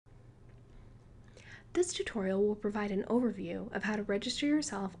This tutorial will provide an overview of how to register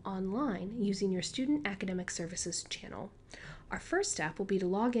yourself online using your Student Academic Services channel. Our first step will be to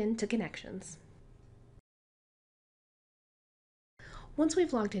log in to Connections. Once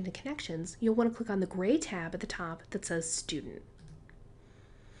we've logged into Connections, you'll want to click on the gray tab at the top that says Student.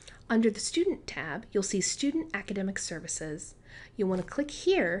 Under the Student tab, you'll see Student Academic Services. You'll want to click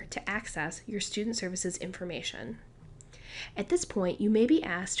here to access your student services information. At this point, you may be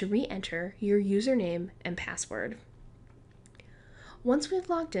asked to re-enter your username and password. Once we've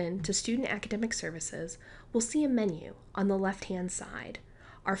logged in to Student Academic Services, we'll see a menu on the left-hand side.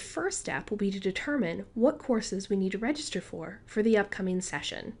 Our first step will be to determine what courses we need to register for the upcoming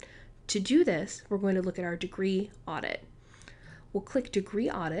session. To do this, we're going to look at our degree audit. We'll click Degree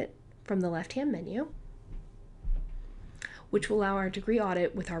Audit from the left-hand menu, which will allow our degree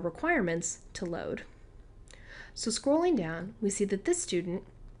audit with our requirements to load. So scrolling down, we see that this student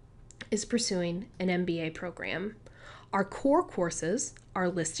is pursuing an MBA program. Our core courses are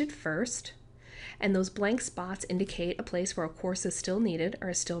listed first, and those blank spots indicate a place where a course is still needed or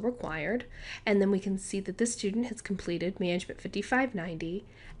is still required. And then we can see that this student has completed Management 5590,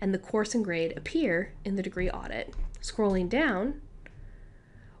 and the course and grade appear in the degree audit. Scrolling down,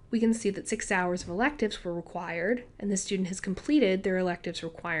 we can see that 6 hours of electives were required, and the student has completed their electives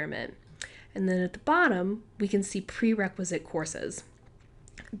requirement. And then at the bottom, we can see prerequisite courses.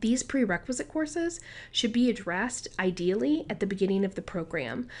 These prerequisite courses should be addressed ideally at the beginning of the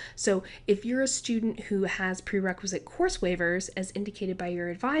program. So if you're a student who has prerequisite course waivers as indicated by your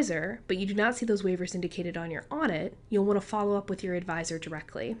advisor, but you do not see those waivers indicated on your audit, you'll want to follow up with your advisor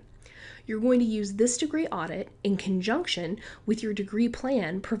directly. You're going to use this degree audit in conjunction with your degree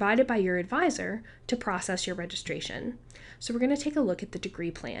plan provided by your advisor to process your registration. So we're going to take a look at the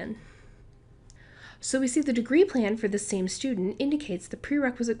degree plan. So we see the degree plan for the same student indicates the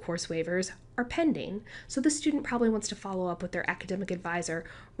prerequisite course waivers are pending, so the student probably wants to follow up with their academic advisor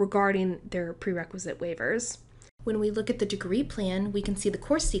regarding their prerequisite waivers. When we look at the degree plan, we can see the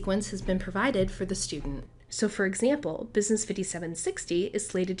course sequence has been provided for the student. So for example, Business 5760 is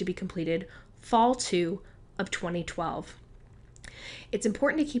slated to be completed Fall 2 of 2012. It's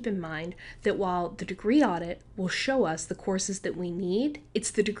important to keep in mind that while the degree audit will show us the courses that we need, it's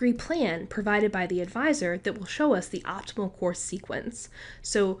the degree plan provided by the advisor that will show us the optimal course sequence.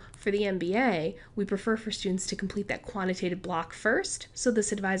 So for the MBA, we prefer for students to complete that quantitative block first, so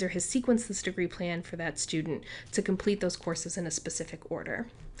this advisor has sequenced this degree plan for that student to complete those courses in a specific order.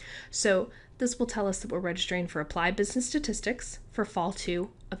 So this will tell us that we're registering for Applied Business Statistics for Fall 2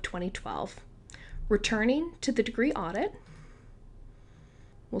 of 2012. Returning to the degree audit,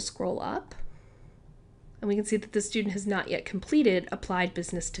 we'll scroll up, and we can see that the student has not yet completed Applied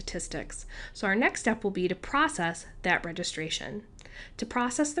Business Statistics. So our next step will be to process that registration. To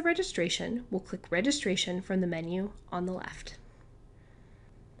process the registration, we'll click Registration from the menu on the left.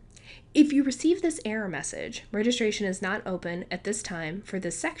 If you receive this error message, registration is not open at this time for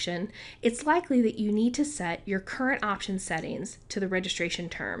this section, it's likely that you need to set your current option settings to the registration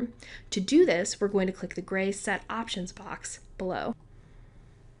term. To do this, we're going to click the gray Set Options box below.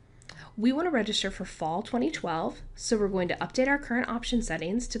 We want to register for Fall 2012, so we're going to update our current option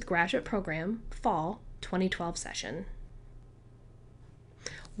settings to the Graduate Program Fall 2012 session.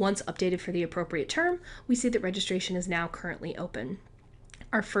 Once updated for the appropriate term, we see that registration is now currently open.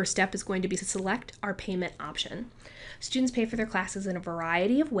 Our first step is going to be to select our payment option. Students pay for their classes in a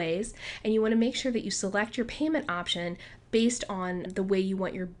variety of ways, and you want to make sure that you select your payment option based on the way you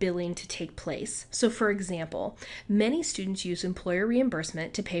want your billing to take place. So for example, many students use employer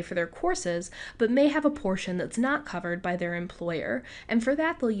reimbursement to pay for their courses, but may have a portion that's not covered by their employer, and for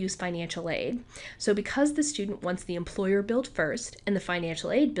that they'll use financial aid. So because the student wants the employer billed first and the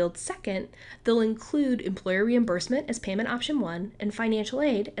financial aid billed second, they'll include employer reimbursement as payment option 1 and financial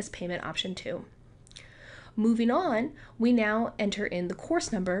aid as payment option 2. Moving on, we now enter in the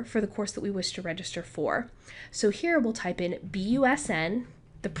course number for the course that we wish to register for. So here we'll type in BUSN,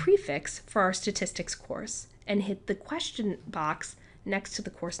 the prefix for our statistics course, and hit the question box next to the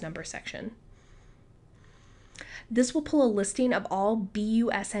course number section. This will pull a listing of all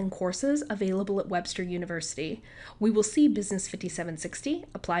BUSN courses available at Webster University. We will see Business 5760,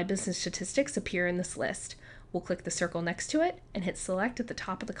 Applied Business Statistics appear in this list. We'll click the circle next to it and hit Select at the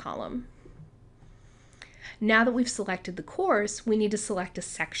top of the column. Now that we've selected the course, we need to select a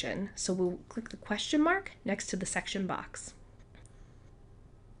section. So we'll click the question mark next to the section box.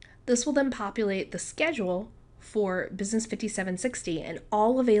 This will then populate the schedule for Business 5760 and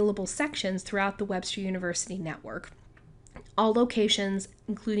all available sections throughout the Webster University network. All locations,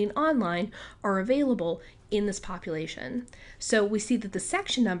 including online, are available in this population. So we see that the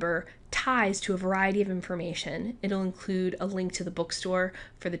section number ties to a variety of information. It'll include a link to the bookstore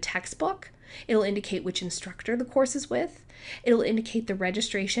for the textbook. It'll indicate which instructor the course is with. It'll indicate the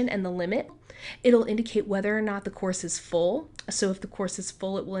registration and the limit. It'll indicate whether or not the course is full. So if the course is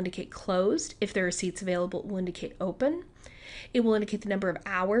full, it will indicate closed. If there are seats available, it will indicate open. It will indicate the number of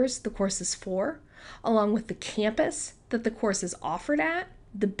hours the course is for, along with the campus that the course is offered at,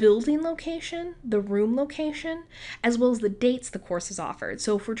 the building location, the room location, as well as the dates the course is offered.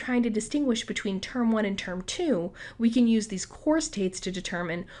 So if we're trying to distinguish between term 1 and term 2, we can use these course dates to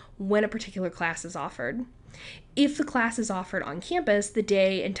determine when a particular class is offered. If the class is offered on campus, the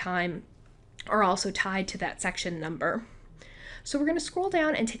day and time are also tied to that section number. So we're going to scroll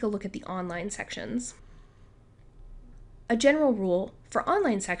down and take a look at the online sections. A general rule for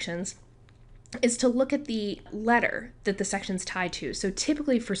online sections is to look at the letter that the section's tied to. So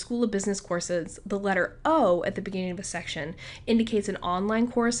typically for School of Business courses, the letter O at the beginning of a section indicates an online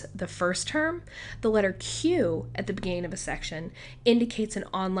course the first term. The letter Q at the beginning of a section indicates an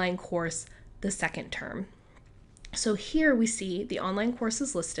online course the second term. So here we see the online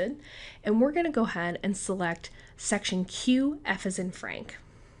courses listed, and we're going to go ahead and select section Q, F as in Frank.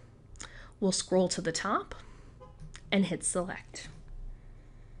 We'll scroll to the top and hit select.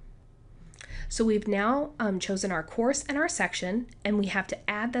 So we've now chosen our course and our section, and we have to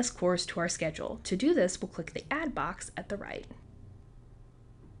add this course to our schedule. To do this, we'll click the Add box at the right.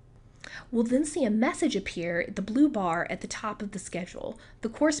 We'll then see a message appear at the blue bar at the top of the schedule. The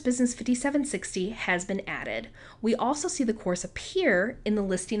course Business 5760 has been added. We also see the course appear in the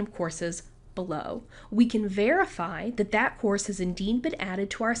listing of courses below. We can verify that that course has indeed been added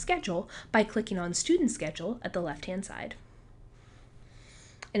to our schedule by clicking on Student Schedule at the left-hand side.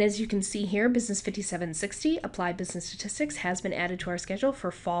 And as you can see here, Business 5760, Applied Business Statistics, has been added to our schedule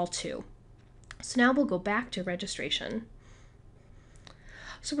for Fall 2. So now we'll go back to registration.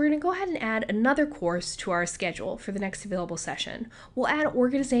 So we're going to go ahead and add another course to our schedule for the next available session. We'll add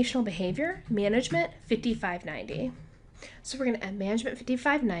Organizational Behavior, Management 5590. So we're going to add Management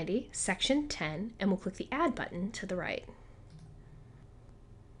 5590, Section 10, and we'll click the Add button to the right.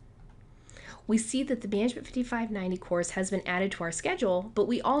 We see that the Management 5590 course has been added to our schedule, but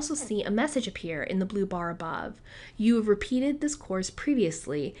we also see a message appear in the blue bar above. You have repeated this course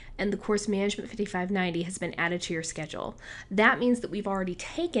previously, and the course Management 5590 has been added to your schedule. That means that we've already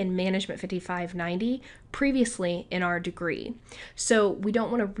taken Management 5590 previously in our degree. So we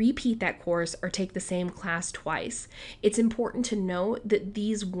don't want to repeat that course or take the same class twice. It's important to note that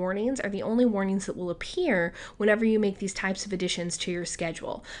these warnings are the only warnings that will appear whenever you make these types of additions to your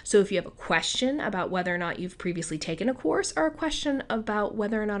schedule. So if you have a question about whether or not you've previously taken a course or a question about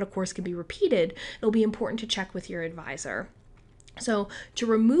whether or not a course can be repeated, it'll be important to check with your advisor. So to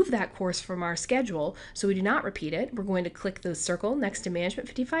remove that course from our schedule so we do not repeat it, we're going to click the circle next to Management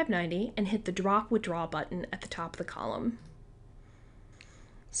 5590 and hit the Drop Withdraw button at the top of the column.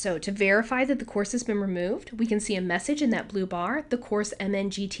 So to verify that the course has been removed, we can see a message in that blue bar. The course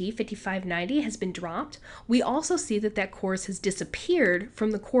MNGT 5590 has been dropped. We also see that that course has disappeared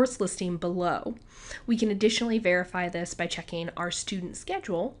from the course listing below. We can additionally verify this by checking our student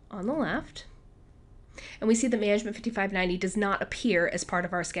schedule on the left. And we see that Management 5590 does not appear as part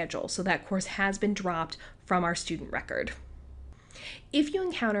of our schedule, so that course has been dropped from our student record. If you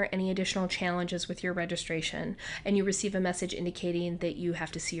encounter any additional challenges with your registration and you receive a message indicating that you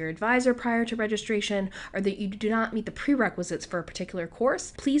have to see your advisor prior to registration or that you do not meet the prerequisites for a particular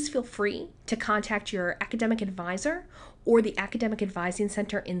course, please feel free to contact your academic advisor or the Academic Advising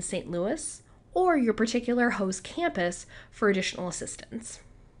Center in St. Louis or your particular host campus for additional assistance.